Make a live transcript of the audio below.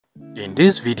In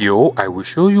this video, I will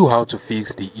show you how to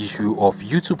fix the issue of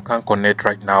YouTube can't connect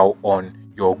right now on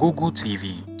your Google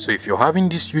TV. So if you're having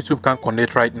this YouTube can't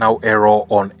connect right now error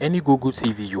on any Google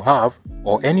TV you have,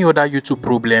 or any other YouTube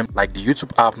problem like the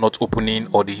YouTube app not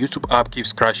opening, or the YouTube app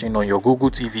keeps crashing on your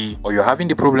Google TV, or you're having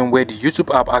the problem where the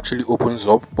YouTube app actually opens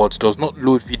up but does not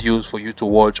load videos for you to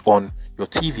watch on your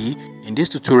TV, in this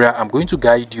tutorial I'm going to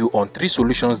guide you on 3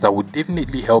 solutions that would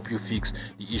definitely help you fix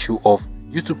the issue of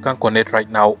YouTube can't connect right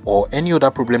now or any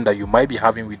other problem that you might be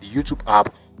having with the YouTube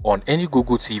app on any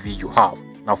Google TV you have.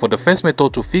 Now for the first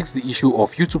method to fix the issue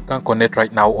of YouTube can't connect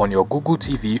right now on your Google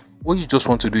TV, what you just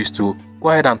want to do is to go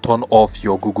ahead and turn off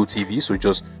your Google TV. So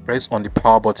just press on the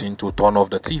power button to turn off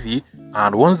the TV,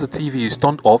 and once the TV is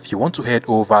turned off, you want to head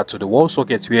over to the wall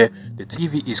socket where the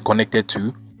TV is connected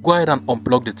to. Go ahead and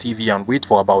unplug the TV and wait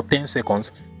for about 10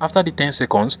 seconds. After the 10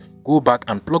 seconds, go back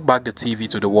and plug back the TV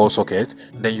to the wall socket,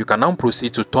 and then you can now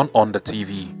proceed to turn on the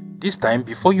TV. This time,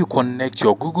 before you connect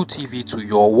your Google TV to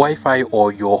your Wi-Fi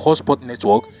or your hotspot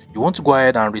network, you want to go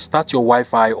ahead and restart your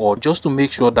Wi-Fi, or just to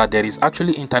make sure that there is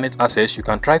actually internet access, you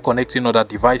can try connecting other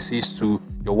devices to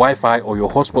your Wi-Fi or your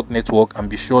hotspot network and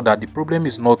be sure that the problem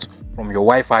is not from your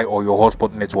Wi-Fi or your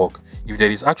hotspot network. If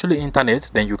there is actually internet,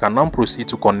 then you can now proceed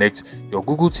to connect your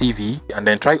Google TV and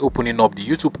then try opening up the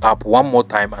YouTube app one more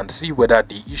time and see whether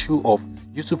the issue of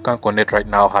YouTube can't connect right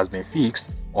now has been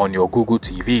fixed on your Google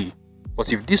TV.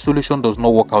 But if this solution does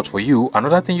not work out for you,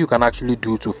 another thing you can actually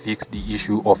do to fix the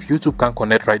issue of YouTube can't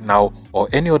connect right now or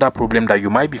any other problem that you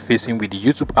might be facing with the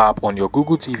YouTube app on your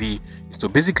Google TV is to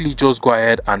basically just go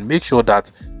ahead and make sure that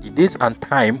the date and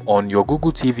time on your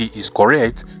Google TV is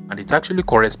correct and it actually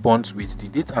corresponds with the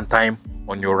date and time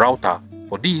on your router.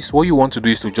 For this, what you want to do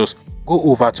is to just go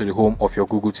over to the home of your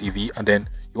Google TV, and then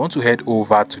you want to head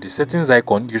over to the settings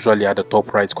icon, usually at the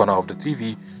top right corner of the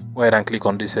TV. Go ahead and click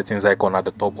on the settings icon at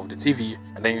the top of the TV,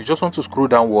 and then you just want to scroll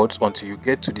downwards until you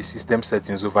get to the system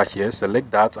settings over here. Select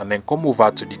that and then come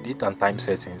over to the date and time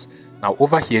settings. Now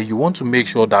over here, you want to make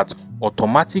sure that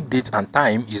automatic date and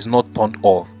time is not turned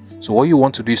off. So what you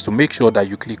want to do is to make sure that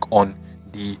you click on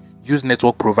the use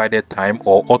network provided time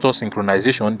or auto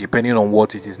synchronization, depending on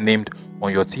what it is named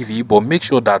on your TV, but make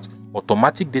sure that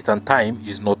automatic date and time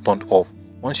is not turned off.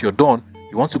 Once you're done,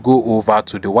 you want to go over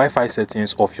to the Wi-Fi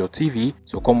settings of your TV.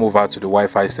 So come over to the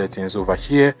Wi-Fi settings over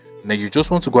here, and then you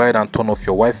just want to go ahead and turn off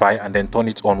your Wi-Fi and then turn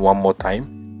it on one more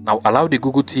time. Now allow the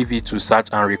Google TV to search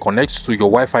and reconnect to your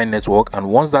Wi-Fi network, and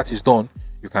once that is done,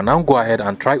 you can now go ahead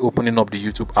and try opening up the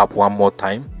YouTube app one more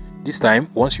time. This time,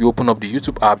 once you open up the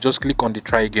YouTube app, just click on the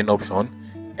try again option,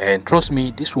 and trust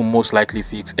me, this will most likely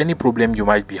fix any problem you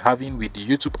might be having with the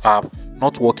YouTube app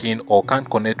not working or can't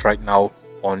connect right now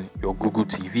on your Google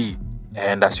TV.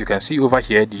 And as you can see over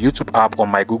here, the YouTube app on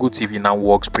my Google TV now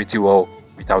works pretty well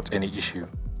without any issue.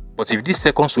 But if this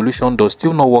second solution does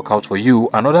still not work out for you,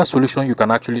 another solution you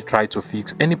can actually try to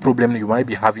fix any problem you might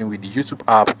be having with the YouTube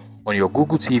app on your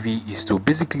Google TV is to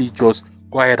basically just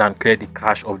go ahead and clear the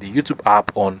cache of the YouTube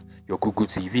app on your Google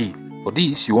TV. For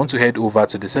this, you want to head over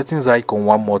to the settings icon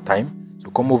one more time. So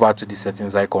come over to the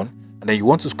settings icon, and then you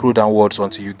want to scroll downwards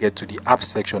until you get to the apps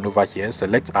section over here.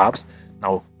 Select apps.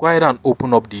 Now go ahead and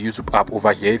open up the YouTube app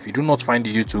over here. If you do not find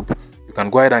the YouTube, you can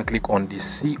go ahead and click on the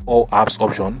see all apps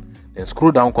option, then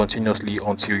scroll down continuously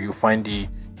until you find the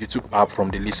YouTube app from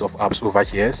the list of apps over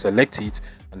here. Select it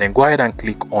and then go ahead and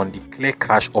click on the clear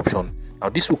cache option. Now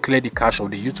this will clear the cache of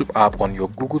the YouTube app on your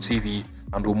Google TV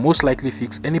and will most likely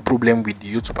fix any problem with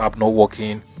the YouTube app not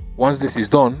working. Once this is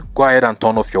done, go ahead and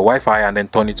turn off your Wi-Fi and then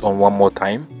turn it on one more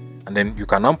time, and then you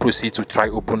can now proceed to try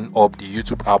open up the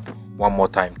YouTube app one more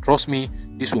time. Trust me,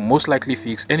 this will most likely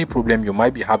fix any problem you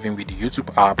might be having with the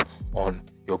YouTube app on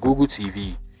your Google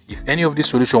TV. If any of this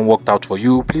solution worked out for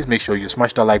you, please make sure you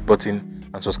smash the like button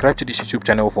and subscribe to this YouTube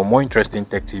channel for more interesting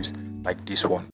tech tips like this one.